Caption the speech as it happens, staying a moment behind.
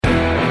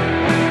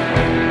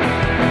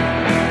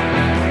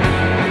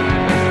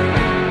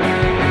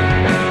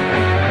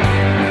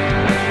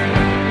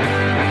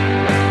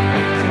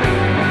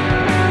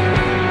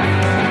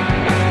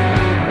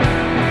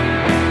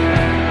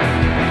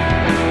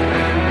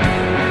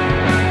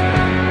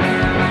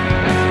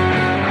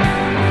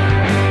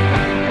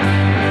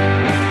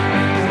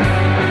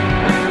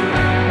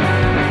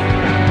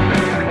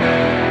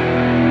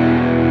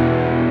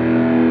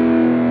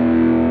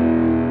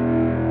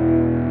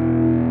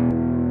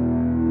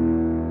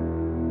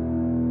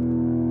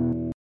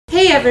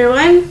Hey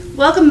everyone,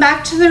 welcome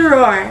back to The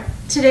Roar.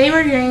 Today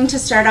we're going to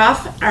start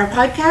off our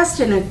podcast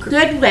in a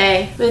good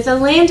way with a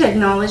land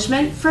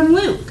acknowledgement from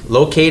Luke.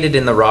 Located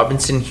in the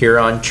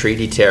Robinson-Huron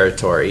Treaty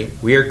Territory,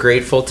 we are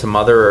grateful to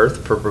Mother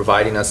Earth for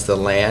providing us the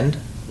land,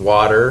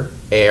 water,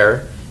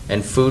 air,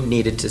 and food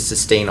needed to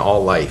sustain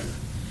all life.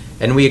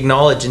 And we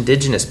acknowledge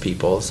Indigenous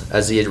peoples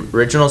as the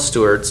original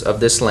stewards of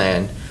this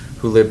land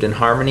who lived in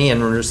harmony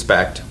and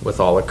respect with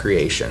all of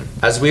creation.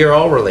 As we are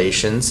all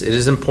relations, it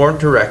is important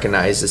to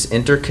recognize this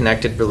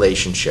interconnected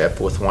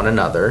relationship with one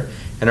another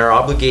and our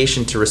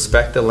obligation to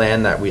respect the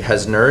land that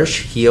has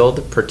nourished,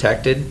 healed,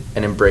 protected,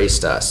 and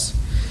embraced us.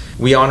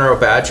 We honor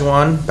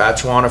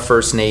Batchewana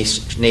First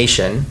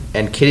Nation,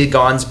 and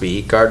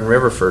Kittagonsby Garden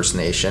River First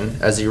Nation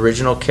as the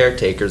original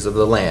caretakers of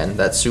the land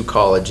that Sioux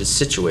College is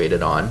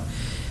situated on,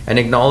 and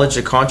acknowledge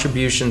the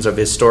contributions of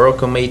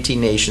historical Métis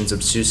nations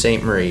of Sault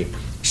Ste. Marie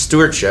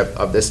stewardship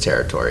of this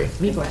territory.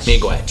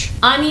 Miigwech.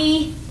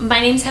 Ani, my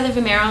name's Heather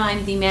Vimero.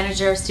 I'm the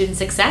manager of student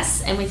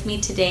success, and with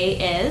me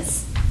today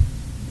is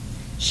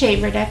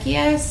Shay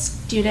Verdecchia,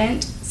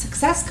 student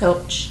success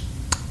coach.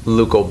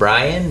 Luke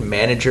O'Brien,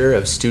 manager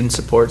of student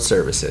support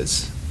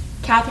services.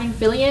 Catherine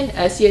Fillion,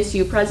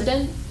 CSU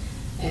president.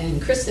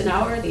 And Kristen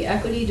Auer, the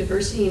equity,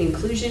 diversity, and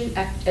inclusion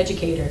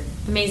educator.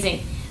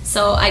 amazing.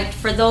 So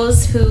for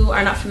those who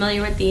are not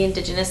familiar with the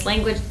Indigenous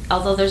language,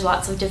 although there's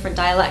lots of different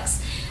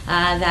dialects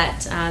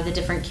that the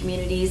different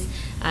communities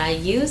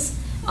use,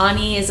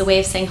 Ani is a way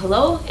of saying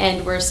hello,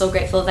 and we're so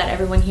grateful that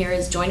everyone here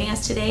is joining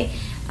us today.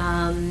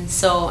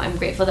 So I'm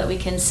grateful that we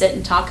can sit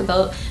and talk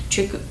about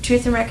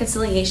truth and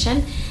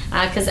reconciliation,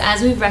 because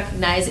as we've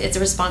recognized, it's a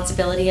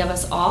responsibility of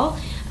us all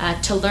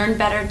to learn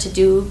better, to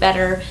do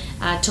better,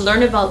 to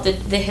learn about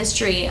the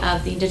history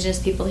of the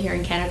Indigenous people here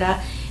in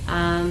Canada,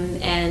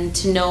 and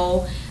to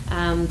know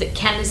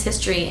Canada's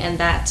history, and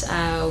that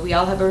we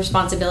all have a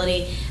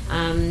responsibility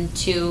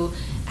to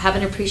have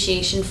an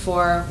appreciation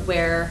for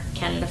where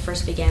Canada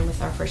first began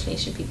with our First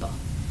Nation people.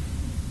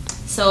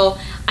 So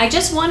I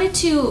just wanted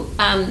to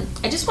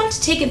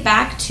take it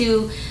back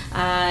to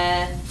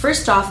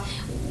first off,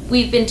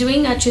 we've been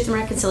doing a Truth and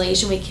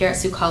Reconciliation Week here at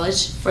Sioux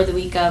College for the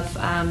week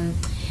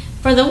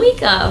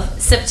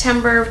of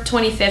September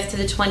 25th to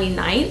the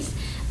 29th.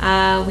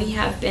 We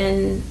have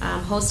been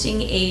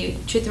hosting a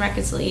Truth and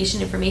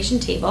Reconciliation information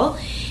table,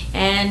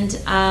 and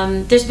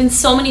there's been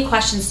so many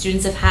questions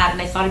students have had,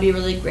 and I thought it'd be a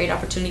really great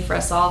opportunity for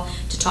us all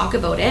to talk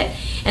about it.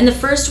 And the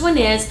first one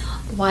is,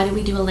 why do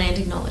we do a land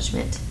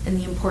acknowledgement, and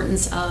the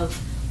importance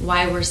of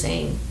why we're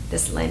saying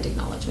this land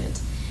acknowledgement?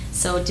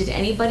 So did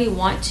anybody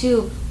want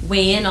to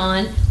weigh in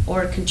on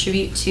or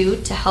contribute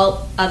to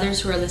help others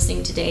who are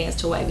listening today as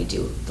to why we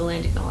do the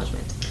land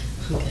acknowledgement?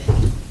 Okay.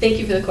 Thank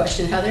you for the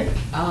question, Heather.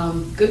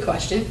 Good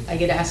question. I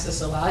get asked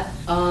this a lot.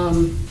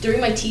 During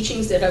my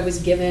teachings that I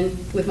was given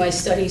with my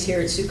studies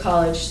here at Sioux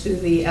College through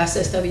the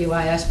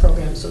SSWIS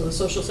program, so the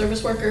Social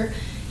Service Worker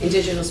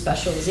Indigenous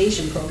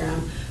Specialization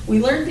Program, we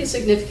learned the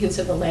significance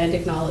of a land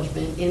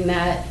acknowledgement in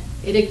that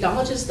it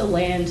acknowledges the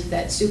land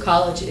that Sioux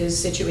College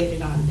is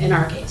situated on, in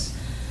our case.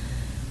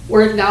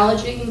 We're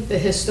acknowledging the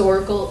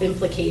historical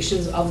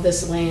implications of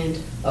this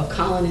land, of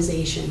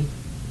colonization,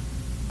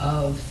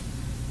 of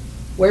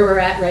where we're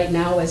at right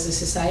now as a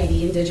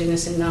society,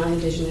 Indigenous and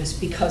non-Indigenous,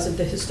 because of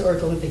the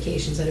historical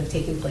implications that have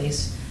taken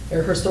place,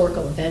 or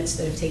historical events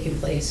that have taken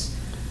place.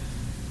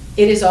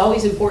 It is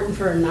always important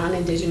for a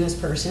non-Indigenous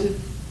person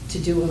to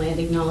do a land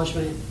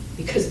acknowledgement,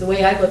 because the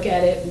way I look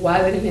at it,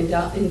 why would an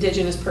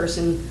Indigenous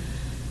person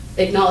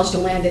acknowledge the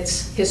land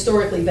that's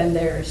historically been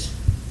theirs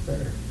for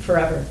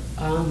forever?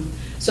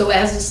 So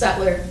as a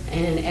settler,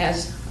 and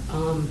as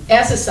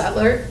a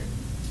settler,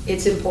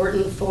 it's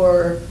important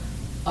for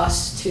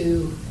us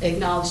to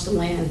acknowledge the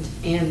land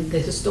and the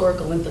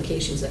historical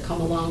implications that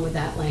come along with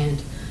that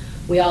land.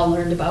 We all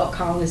learned about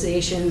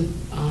colonization.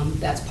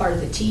 That's part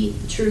of the T,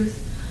 the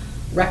truth.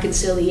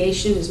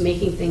 Reconciliation is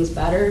making things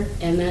better,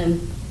 and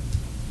then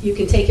you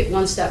can take it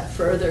one step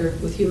further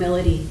with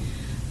humility.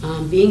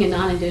 Being a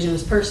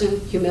non-Indigenous person,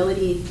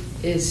 humility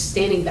is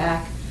standing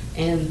back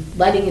and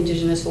letting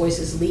Indigenous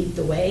voices lead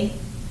the way,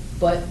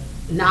 but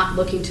not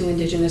looking to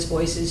Indigenous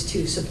voices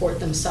to support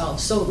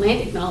themselves. So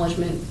land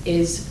acknowledgement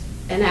is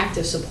an act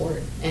of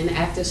support, an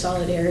act of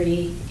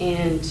solidarity,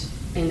 and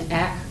an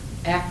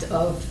act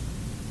of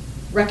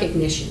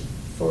recognition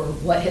for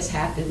what has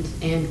happened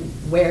and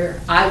where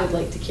I would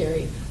like to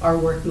carry our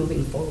work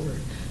moving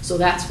forward. So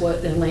that's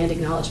what the land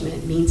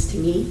acknowledgement means to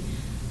me.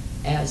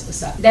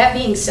 That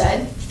being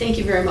said, thank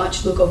you very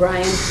much, Luke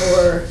O'Brien,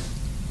 for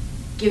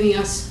giving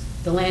us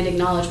the land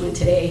acknowledgement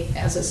today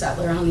as a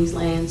settler on these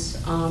lands.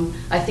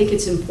 I think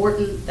it's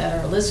important that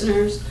our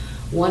listeners,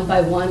 one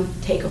by one,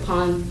 take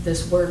upon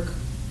this work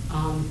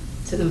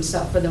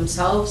for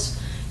themselves.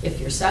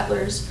 If you're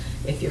settlers,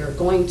 if you're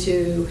going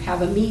to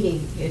have a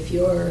meeting, if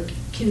you're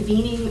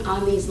convening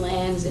on these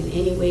lands in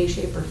any way,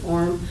 shape, or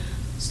form,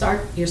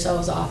 start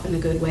yourselves off in a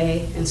good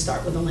way and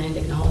start with a land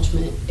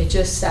acknowledgement. It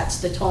just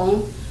sets the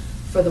tone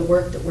for the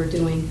work that we're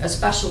doing,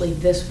 especially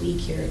this week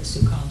here at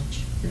Sioux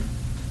College.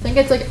 I think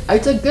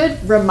it's a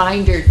good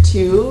reminder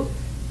too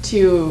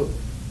to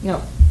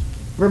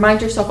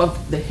remind yourself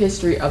of the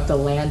history of the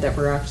land that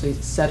we're actually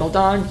settled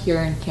on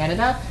here in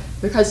Canada,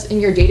 because in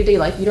your day-to-day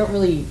life, you don't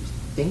really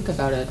think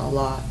about it a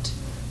lot.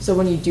 So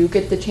when you do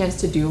get the chance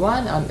to do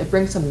one, it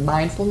brings some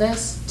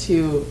mindfulness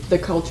to the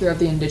culture of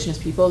the Indigenous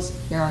peoples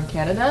here in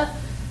Canada,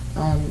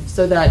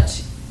 so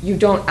that you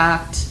don't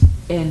act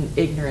in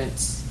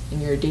ignorance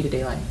in your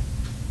day-to-day life.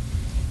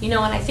 And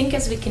I think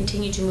as we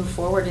continue to move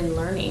forward in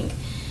learning,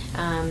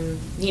 when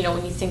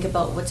you think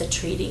about what's a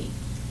treaty,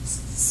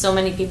 so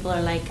many people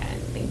are like, I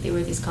think they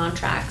were these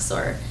contracts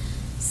or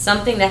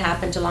something that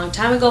happened a long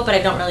time ago, but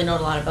I don't really know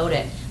a lot about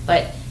it.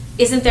 But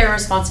isn't there a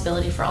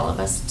responsibility for all of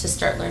us to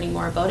start learning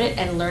more about it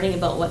and learning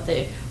about what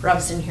the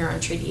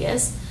Robinson-Huron Treaty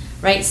is,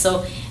 right?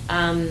 So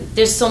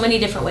there's so many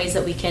different ways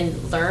that we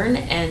can learn,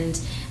 and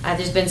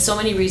there's been so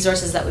many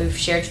resources that we've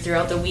shared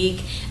throughout the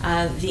week.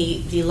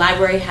 The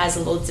library has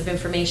loads of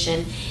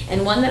information,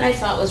 and one that I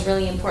thought was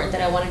really important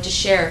that I wanted to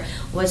share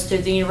was through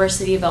the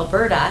University of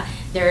Alberta.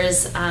 There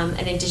is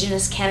an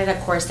Indigenous Canada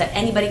course that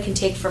anybody can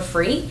take for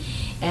free,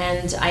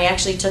 and I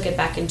actually took it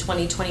back in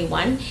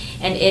 2021,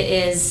 and it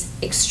is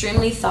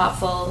extremely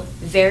thoughtful,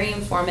 very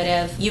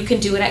informative. You can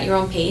do it at your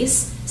own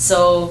pace.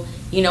 So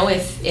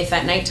if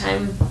at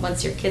nighttime,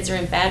 once your kids are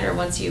in bed, or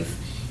once you've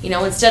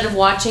instead of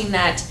watching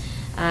that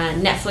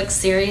Netflix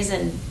series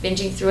and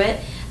binging through it,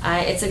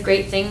 it's a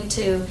great thing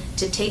to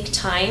take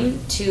time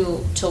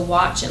to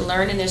watch and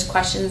learn, and there's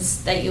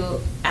questions that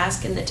you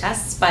ask in the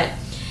tests, but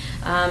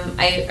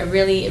it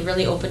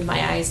really opened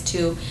my eyes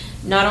to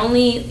not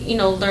only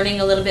learning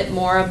a little bit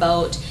more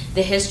about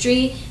the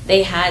history.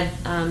 They had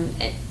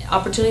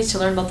opportunities to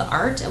learn about the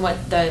art and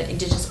what the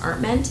Indigenous art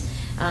meant.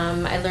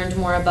 I learned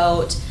more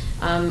about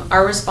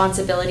our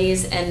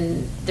responsibilities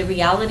and the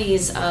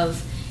realities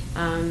of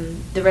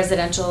the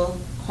residential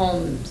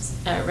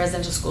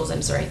schools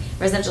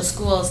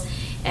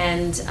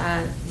and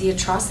the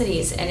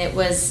atrocities, and it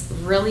was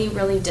really,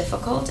 really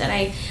difficult.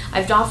 And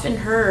I've often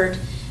heard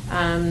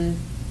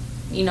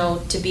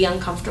to be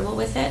uncomfortable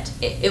with it.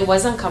 It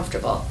was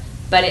uncomfortable,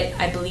 but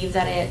I believe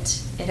that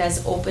it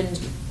has opened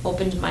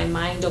my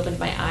mind, opened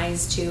my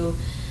eyes to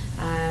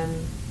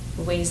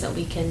ways that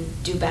we can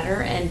do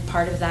better. And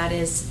part of that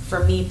is,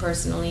 for me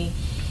personally,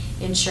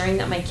 ensuring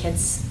that my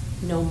kids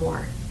know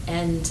more.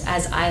 And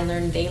as I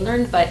learned, they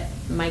learned, but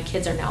my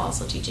kids are now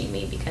also teaching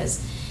me,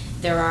 because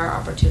there are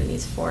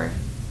opportunities for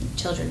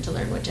children to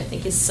learn, which I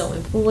think is so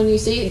important. Well, when you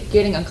say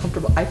getting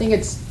uncomfortable, I think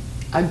it's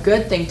a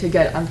good thing to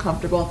get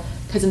uncomfortable,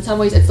 because in some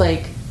ways it's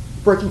like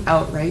working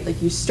out, right?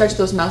 Like you stretch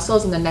those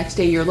muscles and the next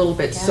day you're a little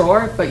bit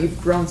sore, but you've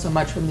grown so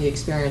much from the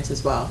experience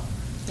as well.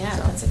 Yeah,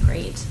 so. That's a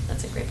great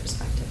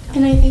perspective.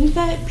 And I think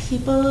that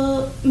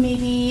people may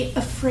be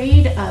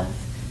afraid of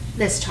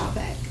this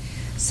topic.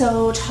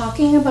 So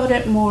talking about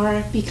it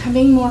more,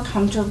 becoming more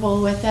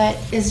comfortable with it,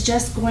 is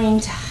just going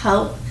to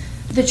help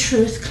the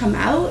truth come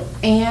out,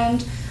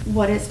 and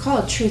what is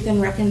called truth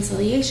and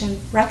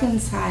reconciliation,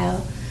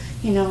 reconcile,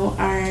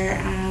 our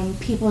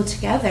people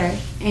together.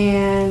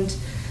 And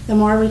the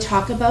more we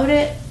talk about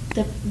it,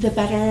 the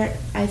better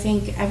I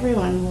think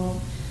everyone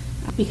will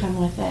become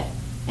with it,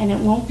 and it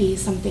won't be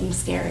something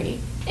scary.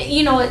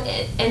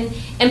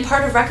 And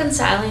part of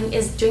reconciling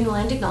is doing the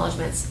land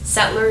acknowledgements.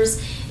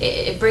 Settlers,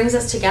 it brings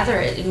us together.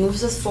 It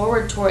moves us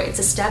forward toward. It's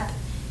a step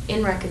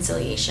in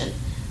reconciliation,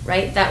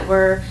 right? That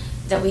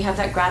we have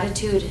that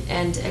gratitude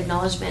and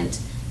acknowledgement,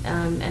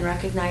 and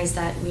recognize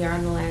that we are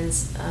on the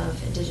lands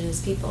of Indigenous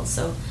people.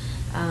 So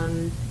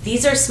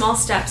these are small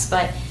steps,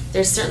 but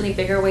there's certainly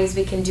bigger ways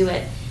we can do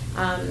it.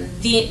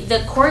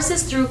 The course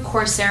is through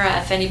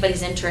Coursera, if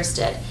anybody's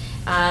interested.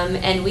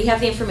 And we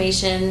have the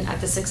information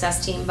at the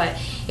Success team, but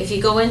if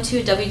you go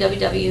into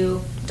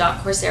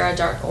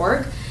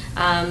www.coursera.org,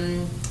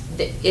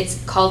 it's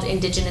called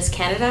Indigenous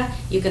Canada.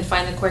 You can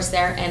find the course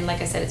there, and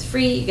like I said, it's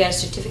free. You get a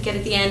certificate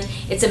at the end.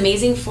 It's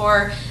amazing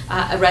for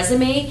a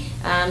resume,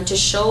 to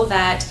show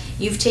that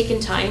you've taken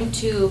time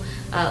to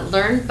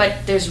learn,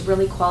 but there's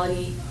really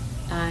quality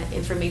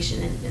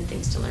information and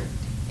things to learn.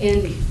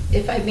 And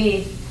if I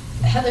may,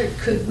 Heather,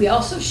 could we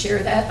also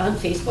share that on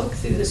Facebook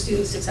through the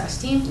Student Success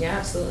team? Yeah,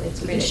 absolutely.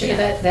 It's a great idea.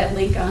 Share that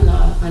link on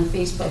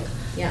Facebook.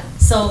 Yeah.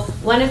 So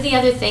one of the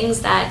other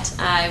things that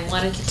I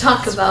wanted to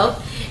talk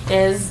about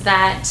is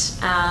that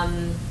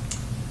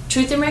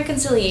truth and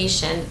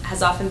reconciliation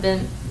has often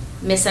been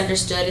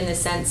misunderstood, in the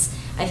sense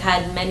I've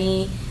had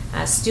many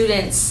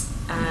students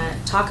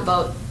talk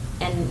about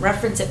and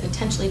reference it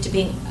potentially to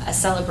being a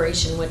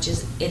celebration, which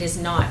it is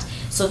not.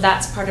 So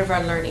that's part of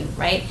our learning,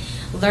 right?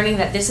 Learning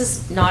that this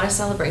is not a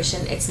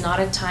celebration. It's not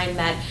a time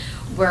that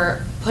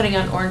we're putting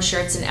on orange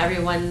shirts and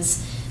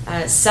everyone's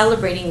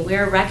celebrating.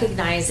 We're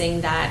recognizing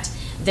that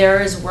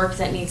there is work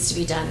that needs to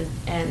be done,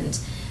 and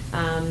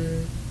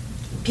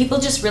people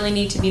just really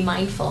need to be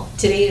mindful.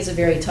 Today is a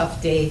very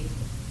tough day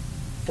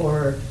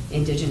for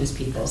Indigenous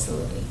people.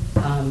 Absolutely.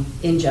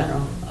 In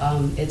general.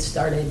 It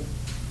started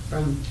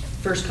from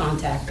first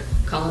contact,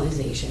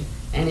 colonization,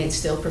 and it's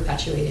still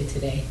perpetuated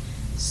today.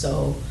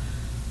 So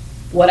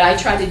What I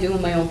try to do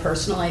in my own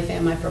personal life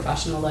and my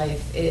professional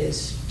life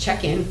is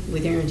check in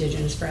with your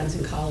Indigenous friends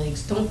and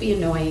colleagues. Don't be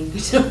annoying.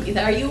 Don't be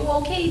there. Are you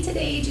okay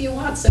today? Do you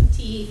want some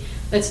tea?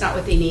 That's not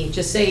what they need.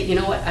 Just say, you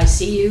know what, I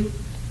see you,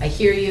 I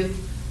hear you,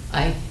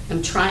 I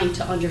am trying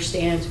to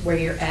understand where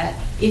you're at.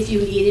 If you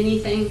need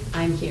anything,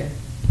 I'm here.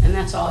 And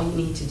that's all you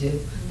need to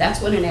do.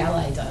 That's what an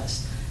ally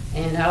does.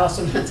 And I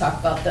also want to talk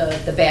about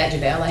the badge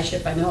of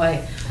allyship. I know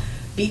I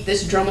beat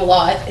this drum a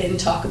lot and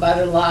talk about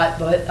it a lot,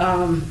 but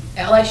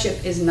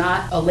allyship is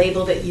not a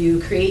label that you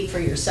create for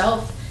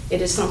yourself.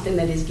 It is something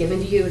that is given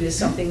to you. It is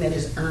something that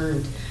is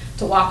earned.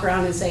 To walk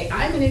around and say,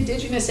 I'm an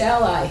Indigenous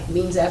ally,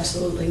 means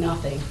absolutely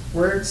nothing.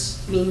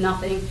 Words mean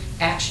nothing,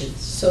 actions.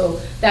 So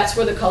that's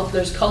where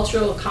there's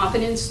cultural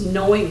competence,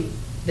 knowing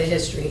the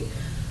history,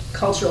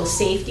 cultural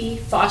safety,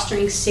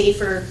 fostering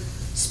safer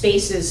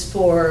spaces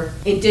for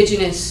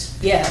Indigenous,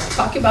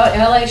 talk about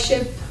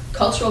allyship,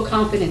 cultural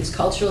competence,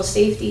 cultural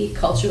safety,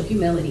 cultural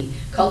humility.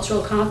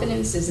 Cultural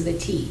competence is the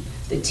T.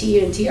 The T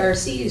in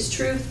TRC is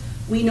truth.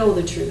 We know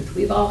the truth.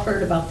 We've all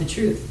heard about the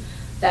truth.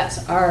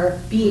 That's our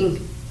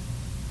being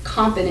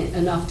competent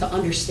enough to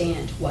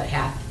understand what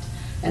happened.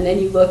 And then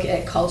you look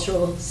at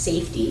cultural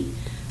safety.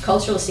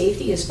 Cultural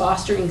safety is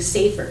fostering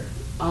safer,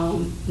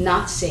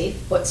 not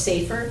safe, but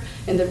safer.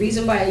 And the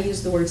reason why I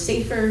use the word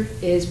safer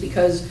is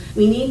because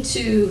we need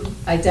to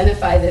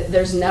identify that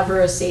there's never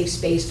a safe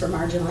space for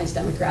marginalized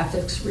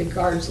demographics,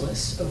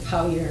 regardless of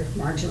how you're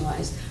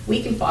marginalized.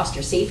 We can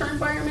foster safer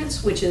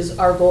environments, which is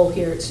our goal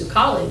here at Sioux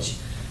College,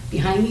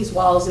 behind these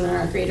walls in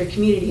our greater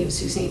community of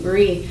Sault Ste.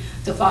 Marie,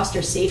 to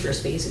foster safer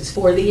spaces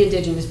for the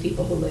Indigenous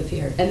people who live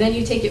here. And then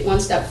you take it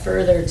one step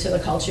further to the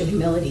culture of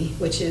humility,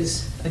 which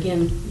is,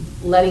 again,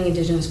 letting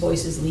Indigenous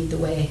voices lead the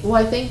way. Well,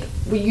 I think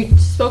you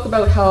spoke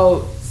about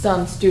how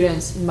some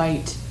students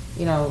might,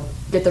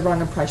 get the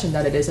wrong impression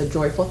that it is a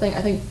joyful thing.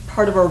 I think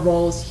part of our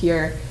roles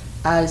here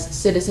as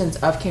citizens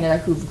of Canada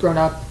who've grown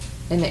up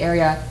in the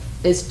area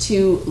is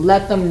to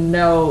let them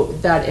know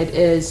that it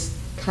is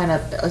kind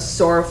of a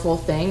sorrowful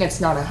thing. It's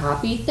not a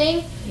happy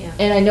thing. Yeah.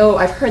 And I know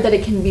I've heard that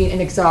it can be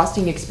an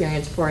exhausting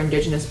experience for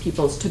Indigenous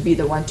peoples to be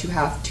the one to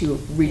have to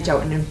reach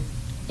out and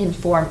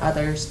inform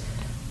others,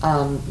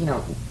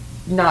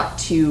 not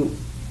to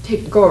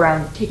go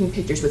around taking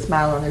pictures with a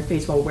smile on their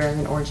face while wearing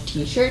an orange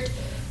t-shirt.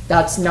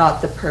 That's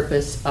not the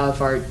purpose of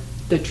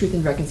the Truth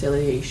and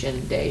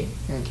Reconciliation Day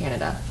here in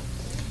Canada.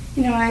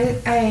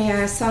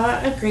 I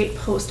saw a great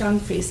post on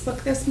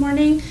Facebook this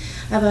morning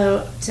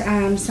about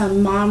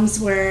some moms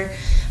were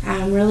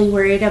really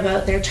worried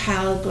about their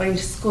child going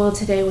to school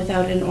today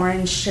without an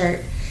orange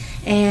shirt.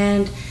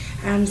 And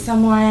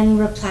someone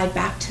replied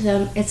back to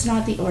them, it's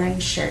not the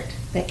orange shirt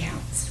that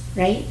counts,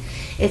 right?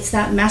 It's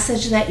that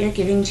message that you're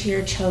giving to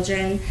your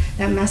children,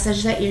 that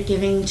message that you're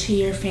giving to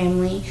your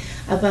family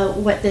about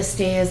what this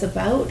day is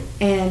about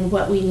and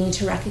what we need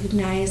to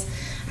recognize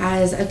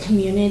as a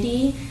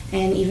community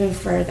and even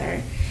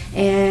further.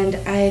 And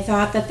I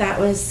thought that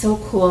was so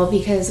cool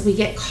because we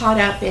get caught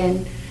up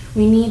in,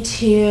 we need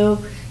to,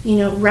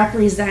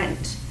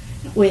 represent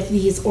with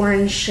these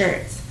orange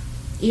shirts.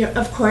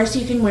 Of course,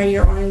 you can wear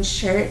your orange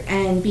shirt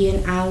and be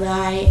an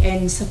ally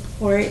and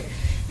support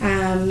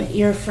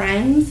your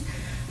friends,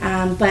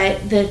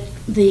 but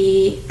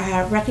the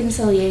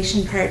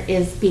reconciliation part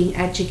is being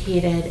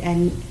educated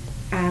and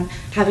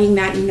having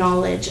that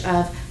knowledge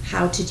of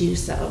how to do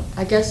so.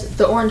 I guess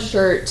the orange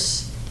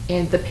shirts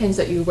and the pins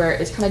that you wear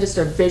is kind of just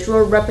a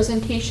visual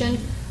representation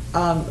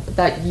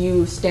that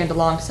you stand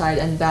alongside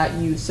and that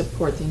you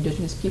support the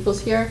Indigenous peoples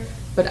here.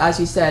 But as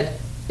you said,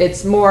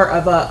 it's more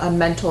of a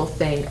mental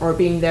thing, or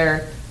being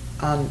there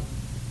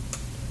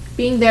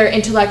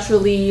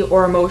intellectually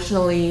or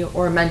emotionally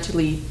or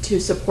mentally to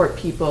support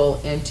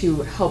people and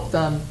to help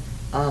them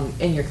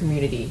in your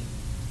community.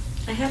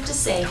 I have to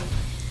say,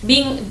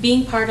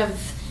 being part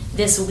of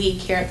this week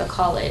here at the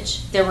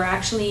college, there were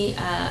actually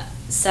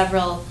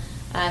several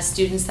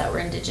students that were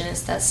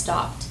Indigenous that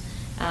stopped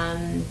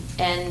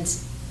and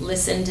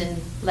listened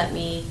and let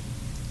me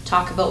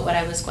talk about what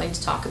I was going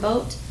to talk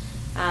about.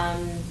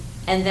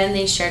 And then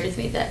they shared with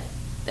me that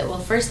well,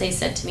 first they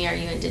said to me, are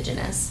you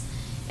Indigenous?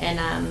 And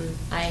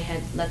I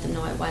had let them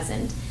know I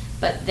wasn't,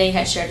 but they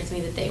had shared with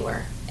me that they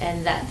were,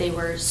 and that they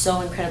were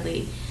so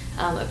incredibly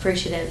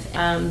appreciative.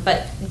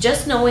 But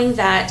just knowing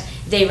that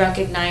they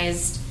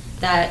recognized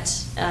that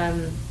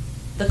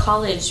the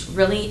college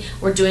really,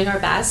 we're doing our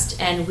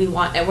best, and we're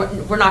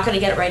not going to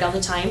get it right all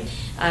the time.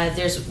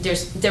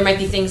 There might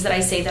be things that I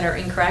say that are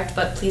incorrect,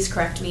 but please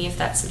correct me if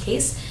that's the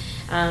case.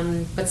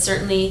 But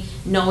certainly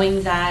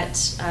knowing that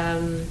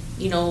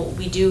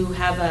we do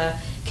have a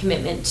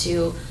commitment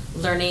to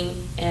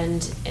learning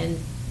and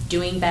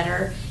doing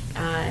better.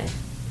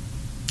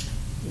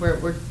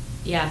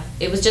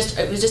 It was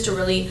just a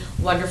really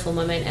wonderful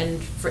moment,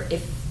 and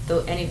if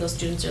any of those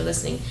students are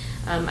listening,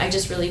 I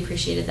just really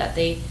appreciated that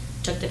they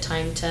took the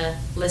time to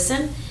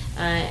listen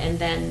and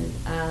then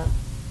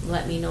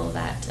let me know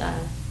that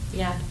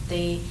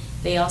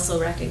they also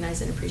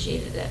recognized and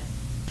appreciated it.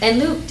 And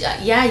Luke,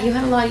 yeah, you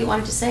had a lot you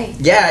wanted to say.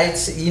 Yeah,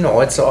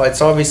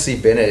 it's obviously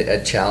been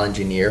a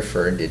challenging year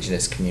for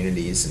Indigenous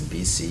communities in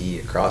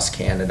BC, across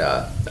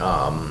Canada.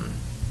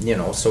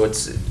 So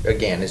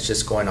it's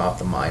just going off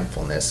the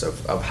mindfulness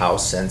of how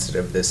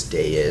sensitive this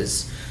day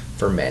is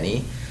for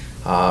many,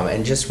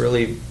 and just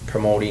really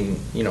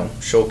promoting,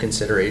 show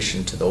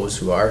consideration to those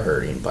who are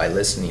hurting by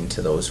listening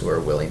to those who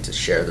are willing to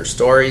share their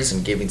stories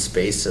and giving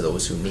space to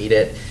those who need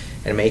it,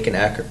 and make an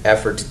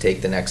effort to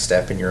take the next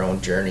step in your own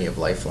journey of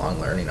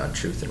lifelong learning on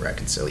truth and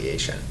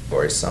reconciliation.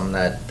 Or some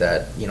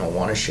that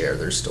want to share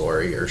their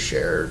story or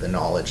share the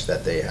knowledge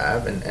that they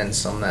have, and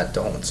some that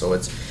don't. So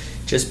it's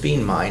just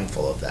being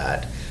mindful of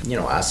that,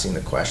 asking the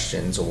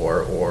questions,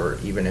 or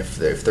even if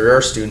there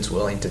are students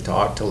willing to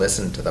talk, to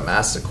listen to them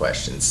ask the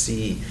questions,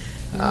 see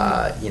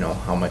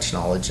how much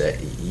knowledge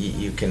that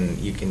you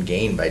can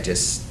gain by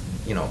just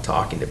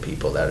talking to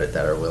people that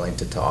are willing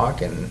to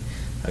talk. And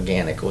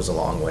again, it goes a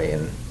long way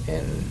in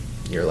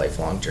your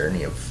lifelong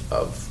journey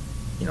of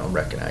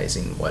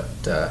recognizing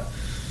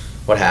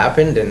what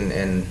happened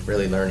and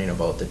really learning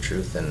about the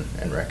truth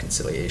and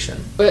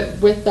reconciliation. But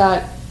with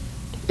that,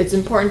 it's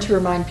important to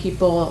remind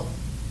people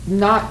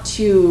not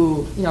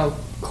to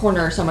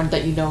corner someone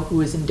that who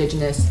is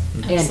Indigenous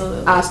and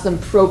Absolutely. ask them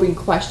probing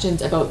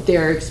questions about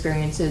their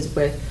experiences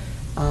with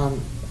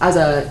as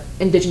a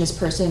Indigenous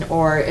person,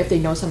 or if they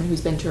know someone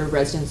who's been to a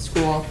residence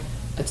school.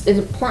 It's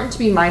important to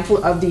be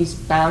mindful of these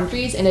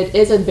boundaries, and it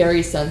is a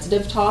very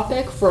sensitive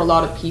topic for a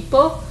lot of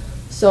people.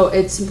 So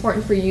it's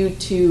important for you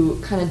to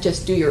kind of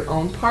just do your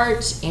own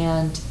part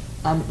and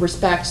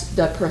respect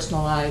the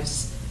personal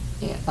lives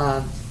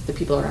of the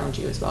people around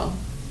you as well.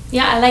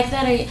 Yeah, I like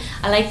that.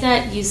 I like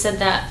that you said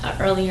that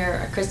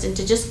earlier, Kristen,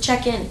 to just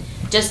check in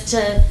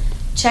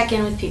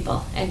with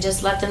people and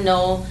just let them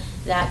know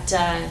that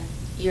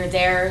you're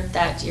there,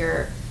 that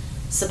you're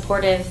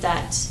supportive,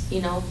 that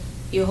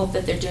you hope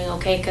that they're doing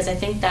okay, because I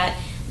think that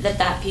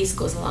piece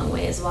goes a long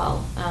way as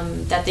well.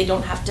 That they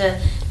don't have to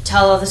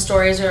tell all the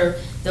stories or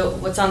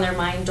what's on their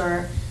mind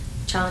or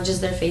challenges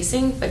they're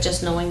facing, but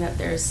just knowing that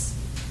there's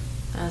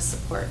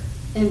support.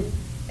 And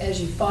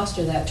as you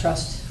foster that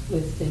trust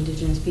with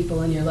Indigenous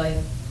people in your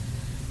life,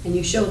 and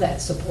you show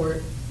that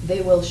support,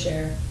 they will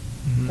share.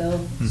 Mm-hmm.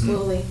 They'll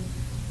slowly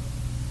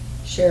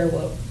share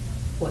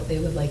what they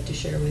would like to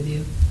share with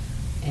you.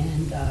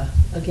 And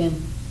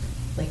again,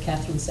 like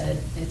Catherine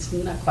said, it's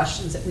not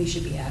questions that we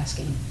should be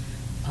asking.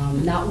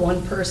 Not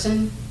one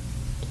person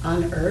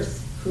on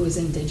earth who is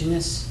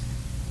Indigenous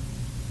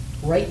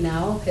right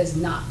now has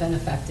not been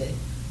affected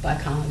by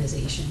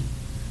colonization.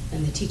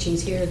 And the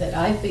teachings here that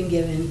I've been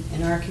given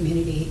in our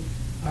community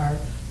are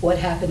what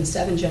happened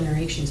 7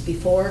 generations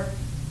before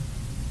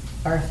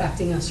are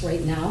affecting us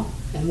right now,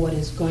 and what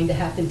is going to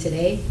happen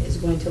today is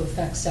going to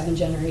affect 7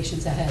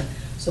 generations ahead.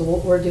 So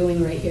what we're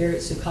doing right here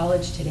at Sioux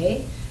College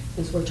today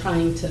is we're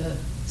trying to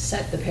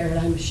set the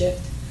paradigm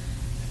shift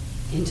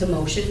into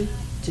motion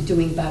to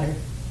doing better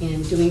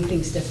and doing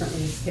things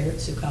differently here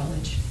at Sioux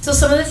College. So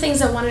some of the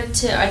things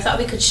I thought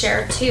we could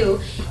share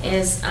too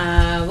is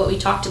what we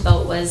talked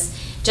about was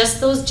just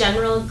those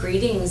general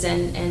greetings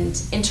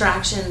and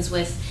interactions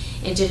with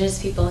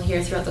Indigenous people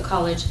here throughout the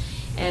college.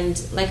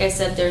 And like I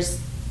said,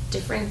 there's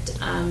different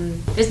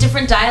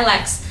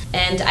dialects,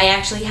 and I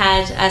actually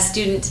had a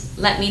student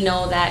let me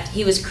know that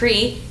he was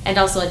Cree and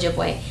also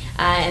Ojibwe.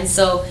 And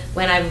so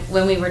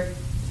when we were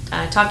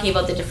talking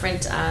about the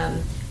different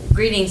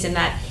greetings in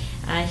that,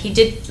 he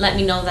did let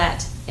me know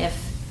that if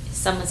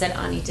someone said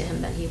Ani to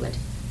him, that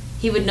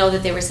he would know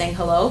that they were saying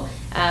hello,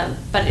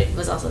 but it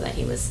was also that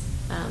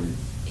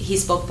he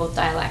spoke both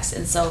dialects.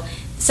 And so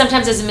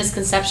sometimes there's a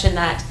misconception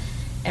that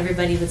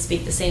everybody would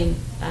speak the same,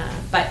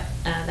 but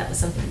that was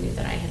something new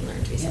that I had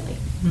learned recently.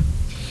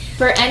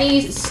 For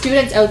any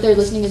students out there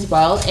listening as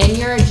well, in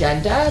your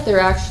agenda, there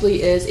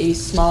actually is a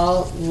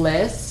small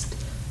list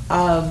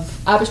of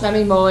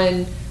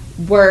Abishmamimoan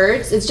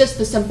words. It's just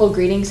the simple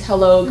greetings,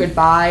 hello,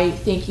 goodbye,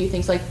 thank you,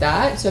 things like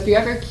that. So if you're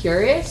ever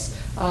curious,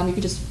 you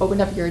can just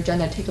open up your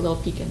agenda and take a little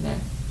peek in there.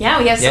 Yeah,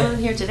 we have some of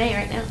them here today,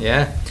 right now.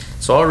 Yeah.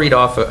 So I'll read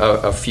off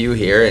a few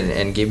here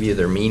and give you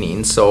their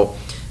meanings. So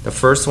the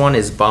first one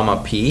is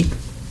Bamapi,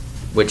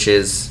 which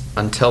is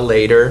until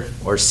later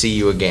or see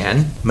you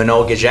again.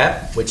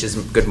 Manogajep, which is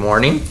good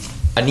morning.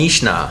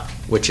 Anishna,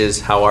 which is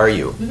how are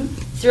you? Mm-hmm.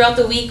 Throughout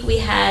the week we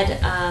had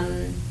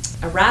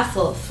a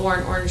raffle for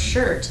an orange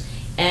shirt,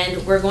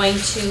 and we're going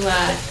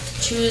to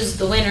choose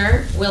the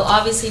winner. We'll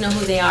obviously know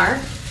who they are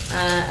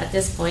at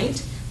this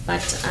point,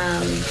 but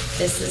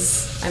this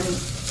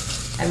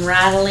is I'm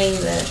rattling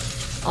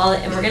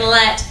and we're gonna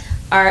let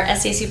our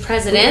SASU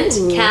president,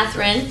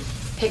 Catherine,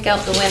 pick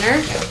out the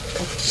winner.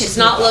 She's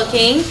not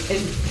looking.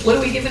 And what are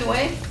we giving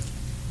away?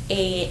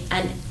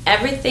 An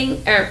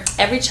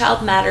Every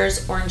Child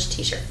Matters orange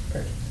T-shirt.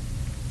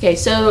 Okay,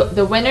 so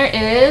the winner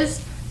is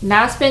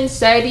Naspin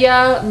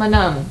Sadia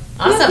Manam.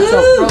 Awesome.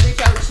 So we'll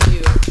reach out to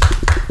you.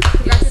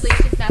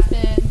 Congratulations,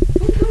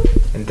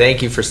 Naspin. And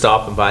thank you for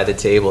stopping by the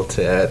table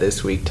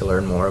this week to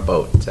learn more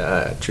about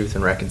Truth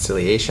and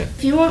Reconciliation.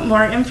 If you want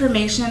more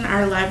information,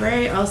 our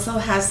library also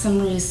has some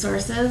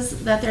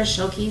resources that they're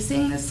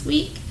showcasing this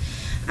week.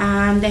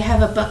 They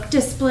have a book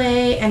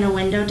display and a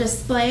window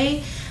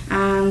display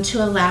to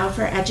allow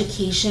for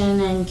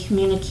education and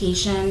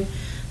communication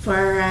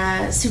for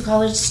Sioux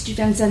College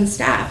students and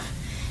staff.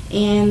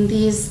 And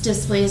these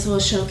displays will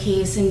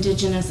showcase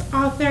Indigenous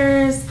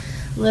authors,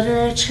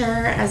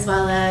 literature, as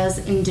well as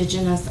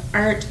Indigenous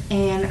art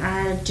and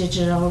our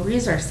digital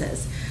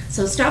resources.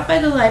 So stop by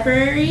the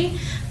library.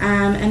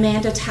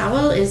 Amanda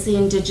Towell is the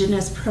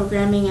Indigenous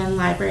Programming and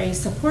Library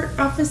Support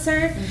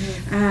Officer,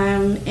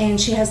 and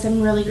she has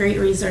some really great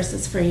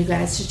resources for you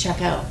guys to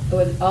check out. I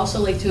would also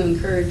like to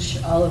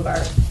encourage all of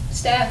our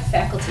staff,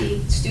 faculty,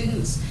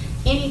 students,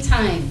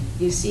 anytime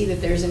you see that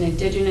there's an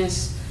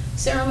Indigenous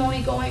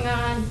ceremony going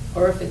on,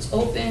 or if it's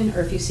open, or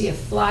if you see a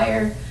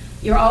flyer,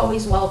 you're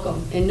always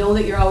welcome, and know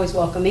that you're always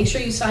welcome. Make sure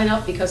you sign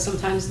up, because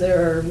sometimes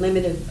there are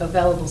limited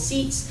available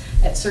seats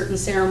at certain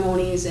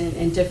ceremonies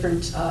and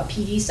different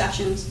PD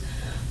sessions.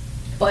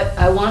 But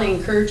I want to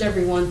encourage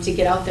everyone to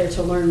get out there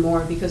to learn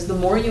more, because the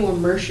more you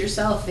immerse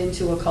yourself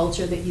into a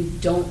culture that you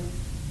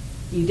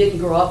didn't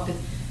grow up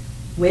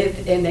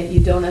with and that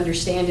you don't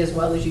understand as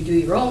well as you do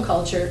your own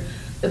culture,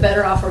 the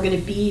better off we're going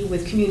to be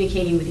with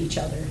communicating with each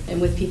other and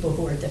with people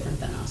who are different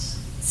than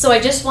us. So I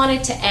just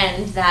wanted to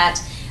end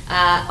that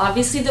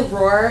obviously the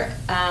Roar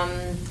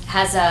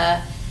has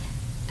a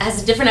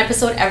different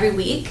episode every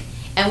week,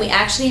 and we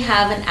actually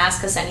have an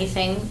Ask Us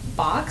Anything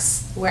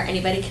box where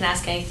anybody can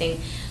ask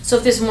anything. So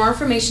if there's more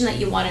information that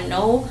you want to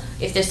know,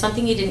 if there's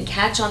something you didn't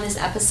catch on this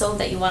episode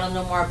that you want to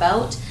know more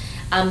about,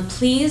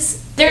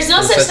 please, there's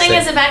no such thing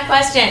as a bad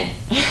question.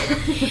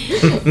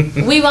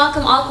 We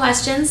welcome all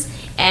questions.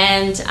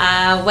 And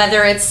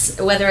whether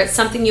it's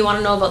something you want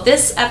to know about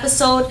this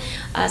episode,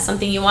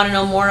 something you want to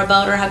know more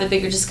about or have a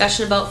bigger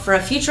discussion about for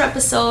a future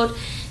episode,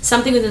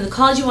 something within the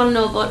college you want to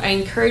know about, I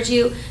encourage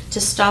you to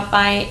stop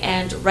by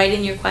and write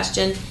in your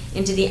question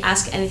into the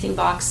Ask Anything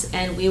box,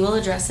 and we will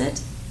address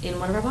it in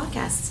one of our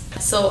podcasts.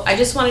 So I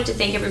just wanted to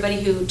thank everybody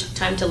who took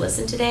time to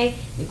listen today.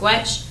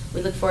 Miigwech,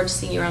 we look forward to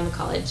seeing you around the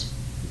college.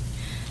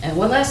 And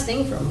one last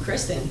thing from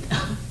Kristen,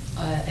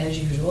 as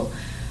usual.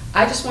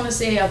 I just want to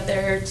say out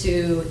there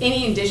to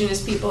any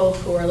Indigenous people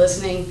who are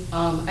listening,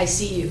 I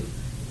see you,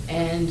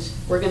 and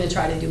we're going to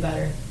try to do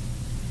better.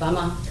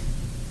 Bama.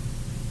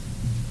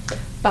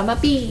 Bama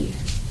P.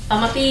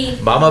 Bama P.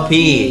 Mama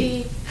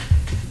P.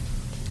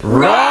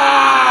 Right.